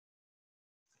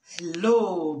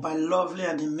Hello, my lovely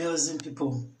and amazing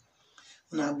people.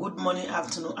 Now, good morning,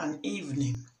 afternoon, and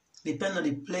evening. Depending on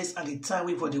the place and the time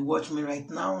we for the watch me right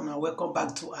now. Now, welcome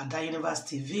back to Ada Universe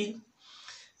TV.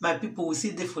 My people, we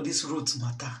see there for this root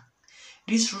matter.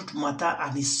 This root matter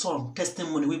and his son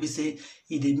testimony will be say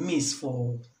he dey miss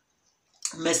for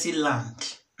mercy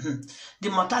land. The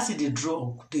matter see the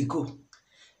draw they go.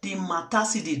 The matter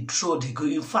see the draw they go.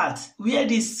 In fact, where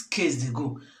this case they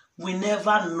go, we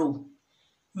never know.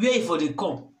 Where for they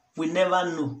come, we never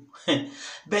know.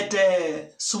 But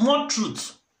small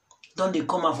truth don't they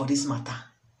come out for this matter.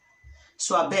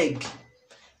 So I beg,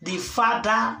 the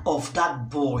father of that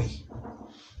boy,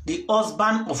 the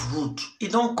husband of Ruth, he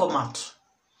don't come out.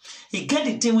 He get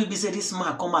the thing we be say this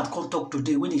man come out, come talk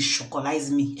today when he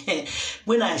shockalize me.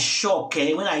 When I shock,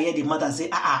 when I hear the matter say,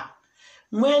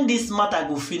 when this matter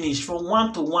go finish from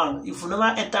 1 to 1, if you never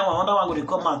enter one, another one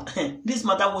go come out. This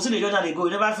matter will see the journal they go,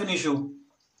 you never finish you.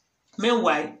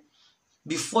 Meanwhile,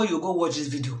 before you go watch this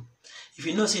video, if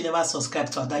you know so you never subscribe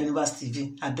to Ada Universe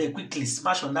TV, I beg quickly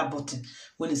smash on that button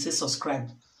when it says subscribe.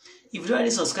 If you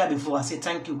already subscribed before, I say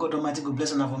thank you. God Almighty, God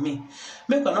bless you for me.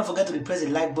 Make sure not forget to press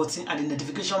the like button and the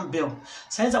notification bell.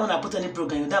 So anytime when I put any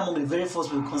program, that among the very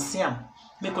first will concern.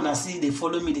 Make una see they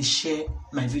follow me, they share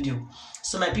my video.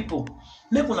 So my people,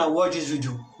 make una watch this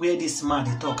video where this man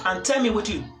they talk and tell me what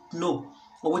you know.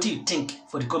 Or what do you think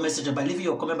for the comment section by leaving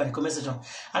your comment by the comment section.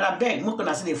 And I beg, more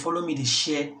can say they follow me, they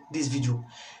share this video.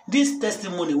 This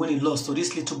testimony when he lost to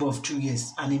this little boy of 2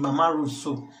 years, and the mama rose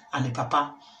so, and the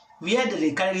papa, where did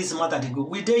they carry this matter they go?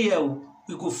 We there here,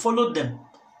 we go follow them.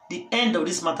 The end of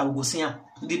this matter we go see him.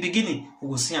 The beginning we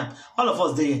go see him. All of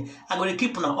us there. I'm going to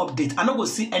keep on an update. I not go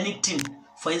see anything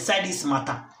for inside this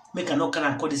matter. Make I not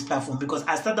can call this platform because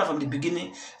I started from the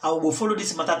beginning. I will follow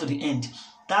this matter to the end.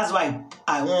 That's why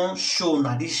I won't show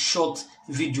now this short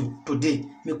video today.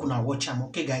 Make una watch them.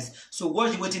 Okay, guys. So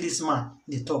watch what this man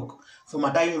they talk. From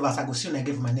Ada Universe, I go see you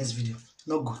again for my next video.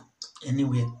 No go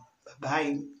anywhere.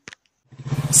 Bye.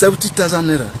 70,000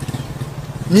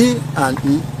 naira. Me and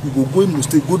me, we go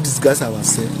must go disguise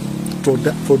ourselves for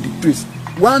the priest.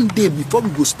 One day before we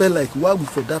go spend like while we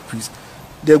for that priest,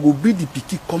 there will be the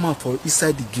picky come out for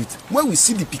inside the gate. When we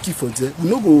see the picky for there, we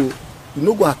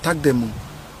no go attack them.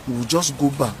 We will just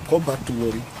go back, come back to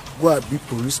worry, go and be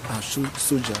police and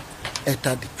soldier,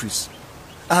 enter the priest.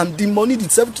 And the money, the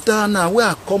 70,000 now, where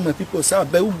I come, my people say, I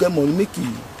bet who get money, make it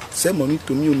send money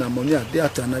to me, and money at there,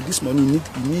 and this money you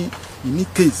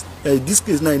need case. This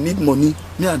case now, I need money.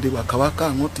 Me and the waka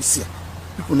and what is here.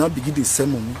 People now begin to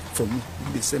send money for me.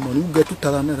 They send money. Who get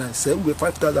 2,000 naira? I say, who get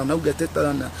 5,000? Now get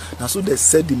 10,000 naira. Now so they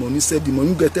said the money,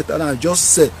 who get 10,000? I just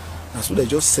said. Now so they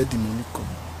just said the money come.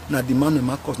 Now the man in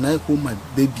my court, now I hold my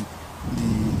baby,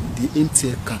 the empty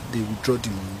account, they withdraw the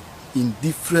money in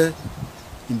different,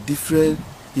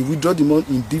 he withdraw the money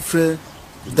in different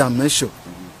dimension,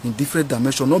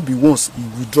 not be once, he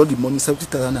withdraw the money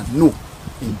 70,000, no,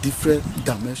 in different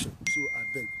dimension. So I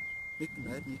beg, make me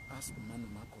help me ask the man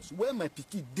in my court, where my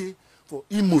picky day for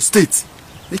Imo State,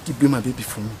 make it bring my baby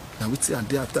for me. Now we say a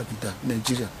day after that,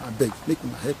 Nigeria, I beg, make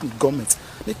me help me, government,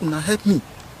 make me help me.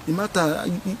 The matter,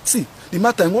 see, the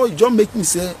matter, you don't make me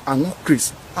say, I'm not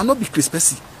Chris. I'll not be Chris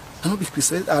Percy. I'll not be Chris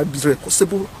Percy. I'll be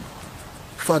responsible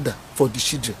father for the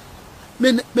children.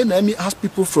 Let me ask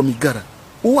people from Igara,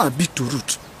 who are big to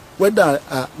root, whether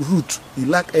root, you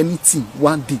like anything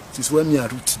one day, this is when me a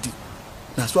root did.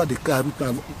 That's why they call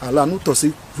root. I'll not to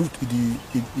say root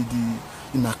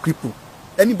in a cripple.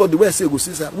 Anybody where say, go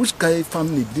say, which kind of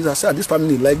family, this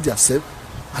family like themselves,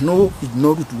 I know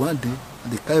ignore root one day.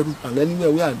 They carry root and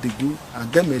anywhere where they go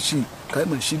and get machine, carry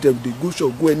machine they go show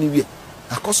go anywhere.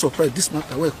 I cause surprise this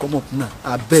matter where come up now.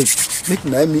 I beg, make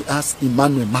me ask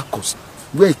Emmanuel Marcos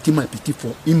where he came my picky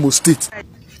for Imo State.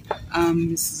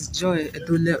 Mrs. Joy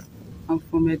Edole. I'm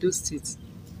from Edo State.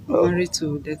 Married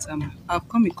to that I've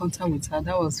come in contact with her.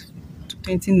 That was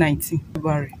 2019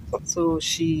 February. So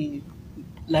she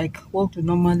like what we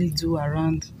normally do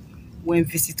around when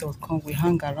visitors come, we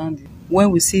hang around.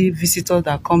 When we see visitors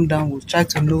that come down, we try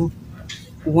to know,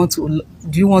 do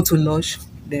you want to lodge?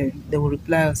 They will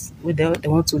reply us whether they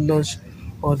want to lodge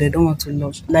or they don't want to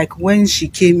lodge. Like when she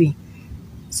came in,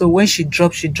 so when she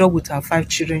dropped with her 5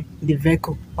 children in the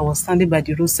vehicle. I was standing by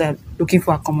the roadside looking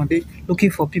for accommodation, looking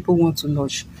for people who want to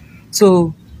lodge.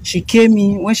 So she came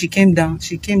in, when she came down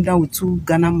with 2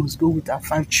 Ghana must go with her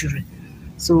 5 children.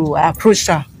 So I approached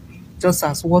her just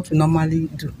as what we normally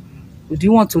do. Do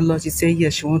you want to lodge? She said,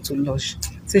 yes, she wants to lodge.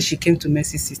 So she came to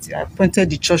Mercy City. I pointed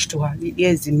the church to her. Here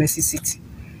is the Mercy City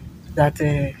that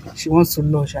she wants to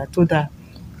lodge. I told her,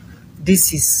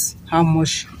 this is how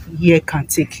much year can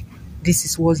take. this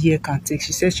is what year can take.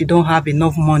 She said she don't have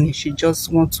enough money. She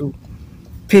just want to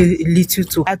pay a little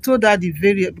to. I told her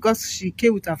the because she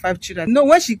came with her 5 children. No,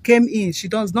 when she came in, she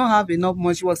does not have enough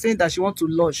money. She was saying that she want to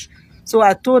lodge. So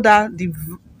I told her the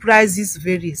prices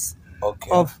varies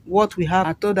of what we have.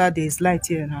 I told her there is light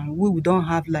here and we don't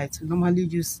have light. We normally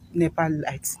use NEPA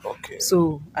lights.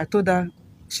 So I told her,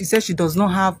 she said she does not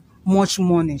have much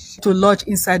money to lodge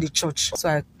inside the church. So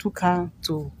I took her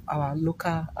to our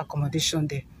local accommodation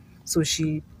there. So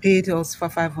she paid us for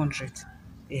 500.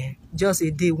 Yeah, just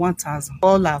a day, 1,000.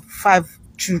 All our 5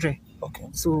 children.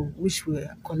 So which were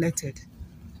collected.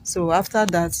 So after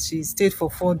that, she stayed for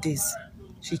 4 days.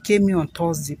 She came in on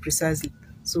Thursday precisely.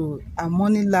 So her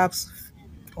money lapse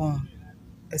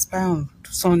expire on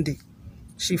Sunday.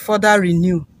 She further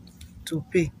renewed to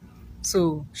pay.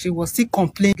 So she was still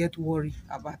complaining, get worried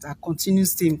about her continued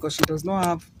staying because she does not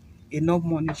have enough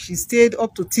money. She stayed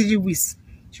up to 3 weeks.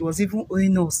 She was even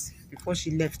owing us before she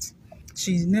left.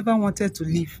 She never wanted to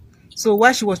leave. So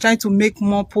while she was trying to make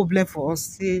more problem for us,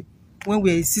 say when we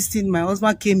were insisting, my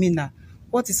husband came in now.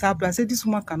 What is happening? I said, this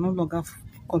woman can no longer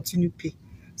continue pay.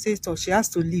 Say so she has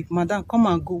to leave. Madam, come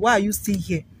and go. Why are you still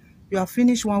here? You have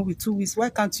finished 1 week, 2 weeks. Why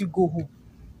can't you go home?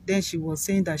 Then she was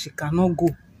saying that she cannot go.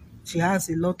 She has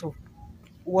a lot of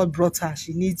what brought her.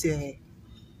 She needs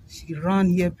she ran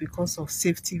here because of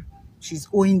safety. She's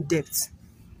owing debt.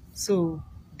 So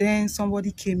then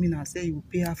somebody came in and said you will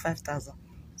pay her 5,000.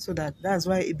 So that's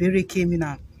why Ibere came in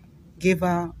and gave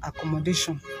her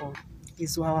accommodation for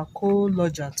is our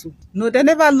co-lodger too. No, they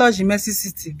never lodged in Mercy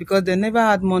City because they never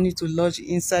had money to lodge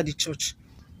inside the church.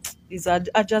 It's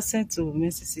adjacent to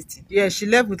Mercy City. Yeah, she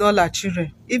left with all her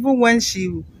children. Even when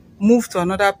she moved to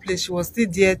another place, she was still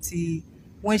there till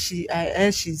when she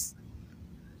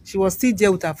was still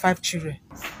there with her 5 children.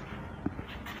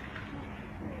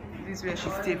 This is where she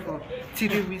stayed for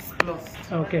 3 weeks plus.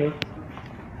 Okay.